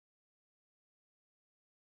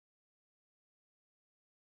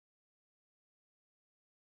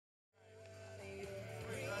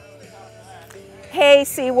Hey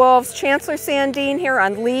Seawolves, Chancellor Sandeen here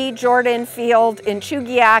on Lee Jordan Field in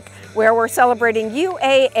Chugiak, where we're celebrating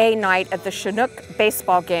UAA night at the Chinook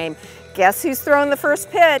baseball game. Guess who's throwing the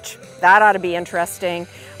first pitch? That ought to be interesting.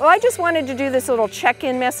 Well, I just wanted to do this little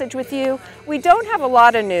check-in message with you. We don't have a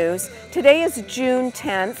lot of news. Today is June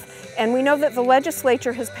 10th, and we know that the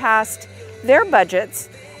legislature has passed their budgets,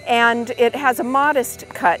 and it has a modest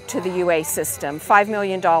cut to the UA system, $5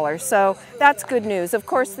 million. So that's good news. Of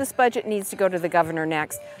course, this budget needs to go to the governor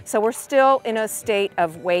next. So we're still in a state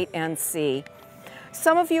of wait and see.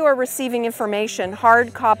 Some of you are receiving information,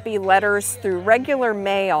 hard copy letters through regular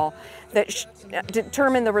mail that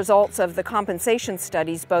determine the results of the compensation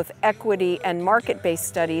studies, both equity and market-based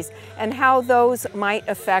studies, and how those might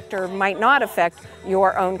affect or might not affect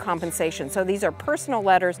your own compensation. So these are personal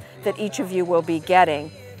letters that each of you will be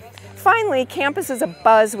getting. Finally, campus is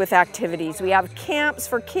abuzz with activities. We have camps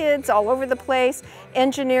for kids all over the place,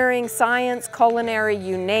 engineering, science, culinary,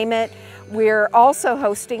 you name it. We're also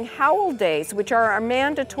hosting Howl Days, which are our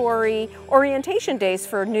mandatory orientation days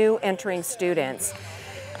for new entering students.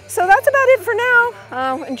 So that's about it for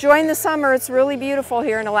now. Enjoying the summer. It's really beautiful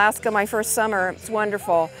here in Alaska. My first summer, it's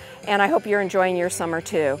wonderful. And I hope you're enjoying your summer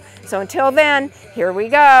too. So until then, here we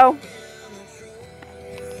go.